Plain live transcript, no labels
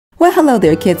Well, hello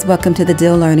there, kids. Welcome to the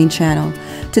Dill Learning Channel.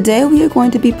 Today we are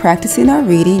going to be practicing our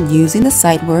reading using the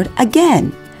sight word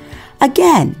again.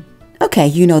 Again. Okay,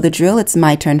 you know the drill. It's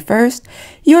my turn first,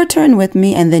 your turn with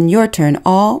me, and then your turn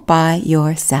all by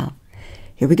yourself.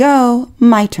 Here we go.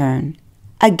 My turn.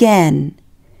 Again.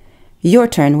 Your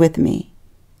turn with me.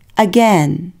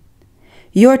 Again.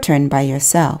 Your turn by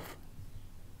yourself.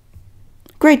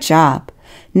 Great job.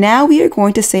 Now we are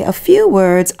going to say a few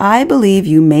words I believe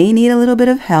you may need a little bit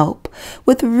of help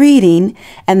with reading,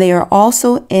 and they are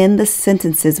also in the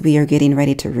sentences we are getting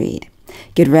ready to read.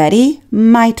 Get ready.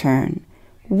 My turn.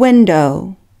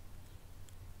 Window.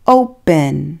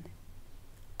 Open.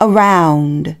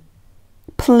 Around.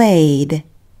 Played.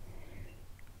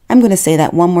 I'm going to say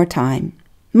that one more time.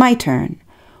 My turn.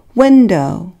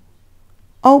 Window.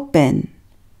 Open.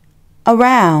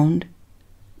 Around.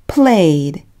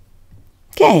 Played.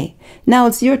 Okay, now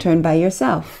it's your turn by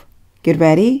yourself. Get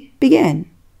ready, begin.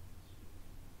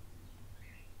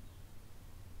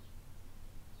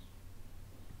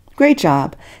 Great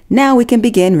job. Now we can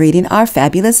begin reading our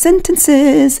fabulous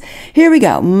sentences. Here we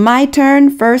go. My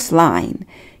turn, first line.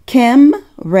 Kim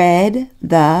read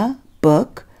the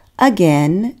book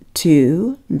again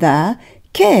to the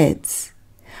kids.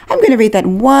 I'm going to read that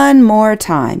one more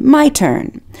time. My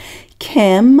turn.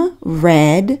 Kim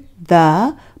read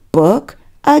the book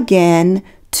again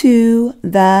to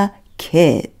the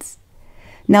kids.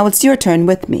 Now it's your turn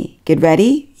with me. Get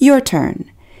ready? Your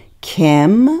turn.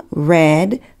 Kim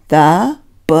read the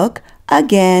book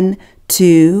again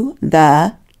to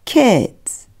the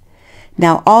kids.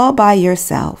 Now all by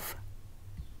yourself.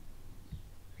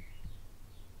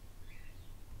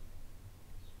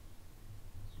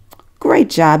 Great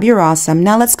job. You're awesome.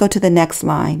 Now let's go to the next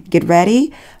line. Get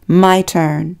ready? My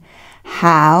turn.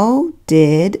 How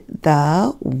did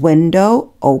the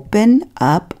window open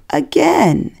up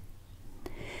again?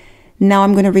 Now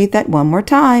I'm going to read that one more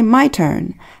time. My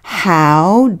turn.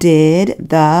 How did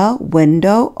the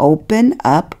window open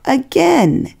up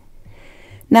again?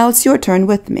 Now it's your turn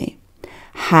with me.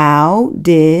 How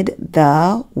did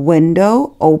the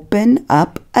window open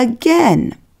up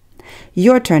again?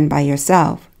 Your turn by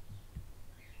yourself.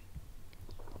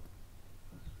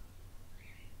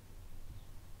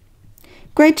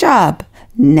 Great job.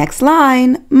 Next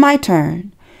line, my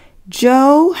turn.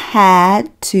 Joe had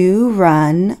to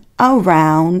run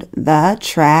around the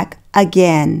track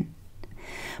again.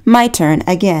 My turn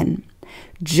again.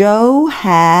 Joe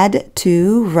had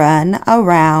to run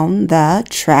around the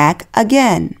track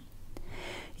again.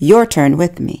 Your turn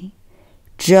with me.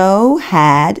 Joe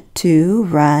had to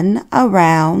run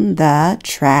around the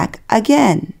track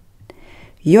again.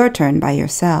 Your turn by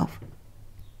yourself.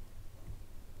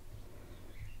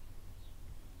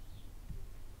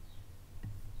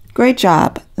 Great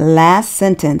job. Last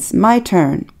sentence, my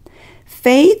turn.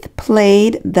 Faith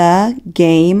played the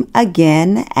game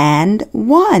again and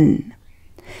won.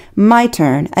 My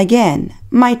turn again,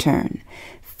 my turn.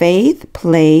 Faith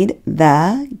played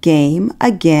the game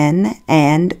again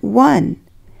and won.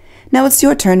 Now it's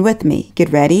your turn with me. Get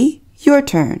ready? Your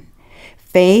turn.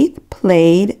 Faith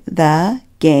played the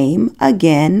game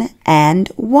again and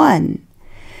won.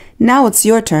 Now it's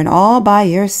your turn all by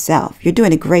yourself. You're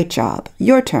doing a great job.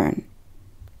 Your turn.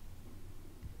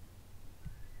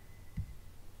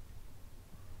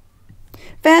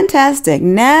 Fantastic.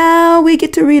 Now we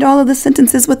get to read all of the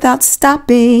sentences without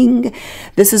stopping.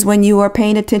 This is when you are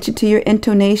paying attention to your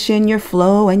intonation, your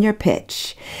flow, and your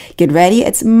pitch. Get ready.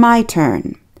 It's my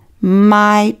turn.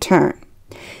 My turn.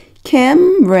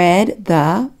 Kim read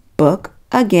the book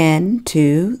again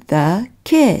to the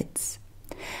kids.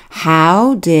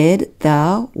 How did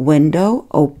the window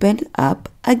open up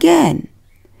again?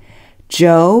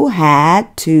 Joe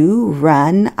had to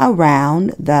run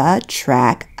around the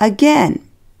track again.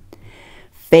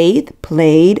 Faith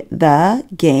played the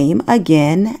game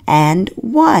again and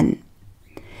won.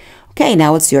 Okay,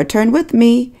 now it's your turn with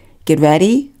me. Get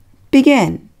ready?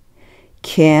 Begin.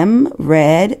 Kim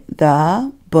read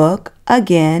the book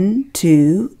again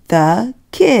to the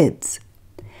kids.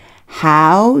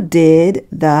 How did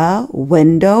the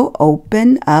window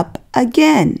open up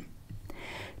again?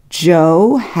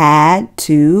 Joe had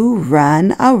to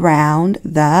run around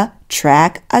the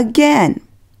track again.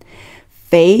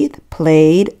 Faith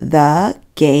played the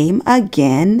game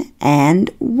again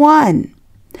and won.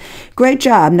 Great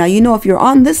job. Now, you know, if you're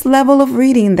on this level of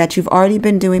reading that you've already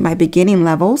been doing my beginning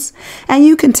levels, and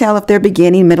you can tell if they're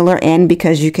beginning, middle, or end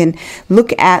because you can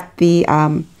look at the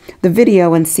the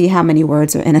video and see how many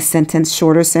words are in a sentence.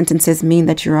 Shorter sentences mean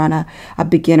that you're on a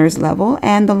beginner's level,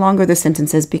 and the longer the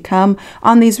sentences become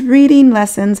on these reading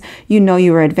lessons, you know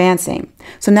you are advancing.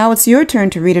 So now it's your turn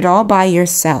to read it all by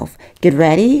yourself. Get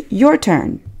ready, your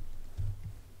turn.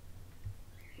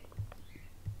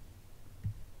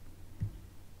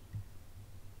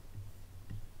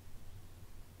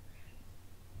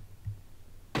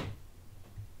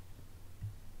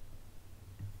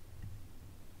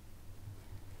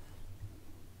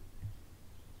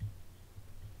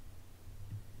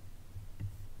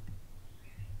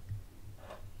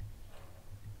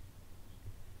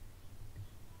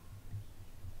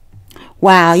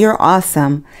 Wow, you're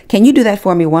awesome. Can you do that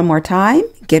for me one more time?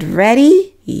 Get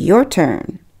ready, your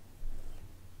turn.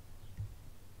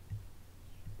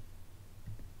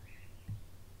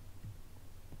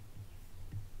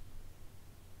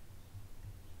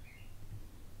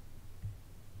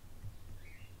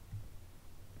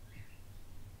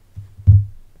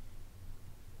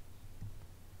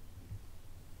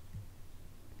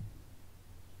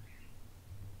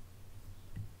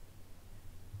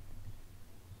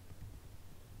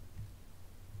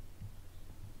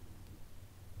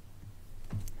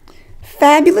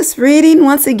 Fabulous reading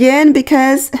once again,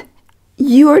 because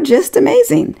you are just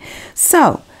amazing.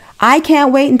 So I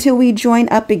can't wait until we join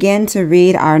up again to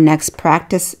read our next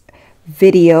practice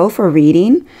video for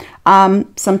reading.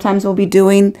 Sometimes we'll be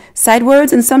doing sight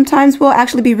words, and sometimes we'll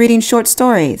actually be reading short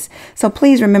stories. So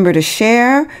please remember to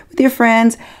share with your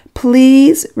friends.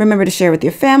 Please remember to share with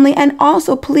your family, and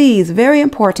also please, very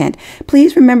important,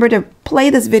 please remember to play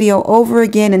this video over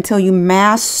again until you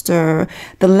master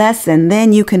the lesson.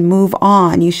 Then you can move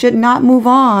on. You should not move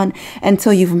on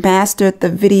until you've mastered the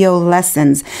video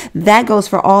lessons. That goes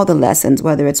for all the lessons,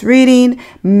 whether it's reading,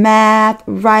 math,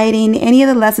 writing, any of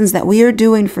the lessons that we are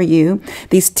doing for you,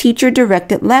 these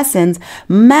teacher-directed lessons.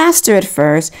 Master it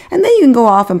first, and then you can go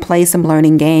off and play some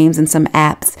learning games and some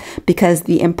apps, because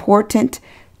the important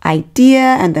idea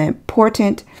and the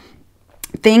important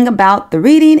thing about the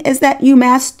reading is that you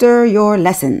master your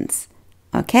lessons.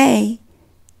 Okay,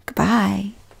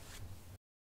 goodbye.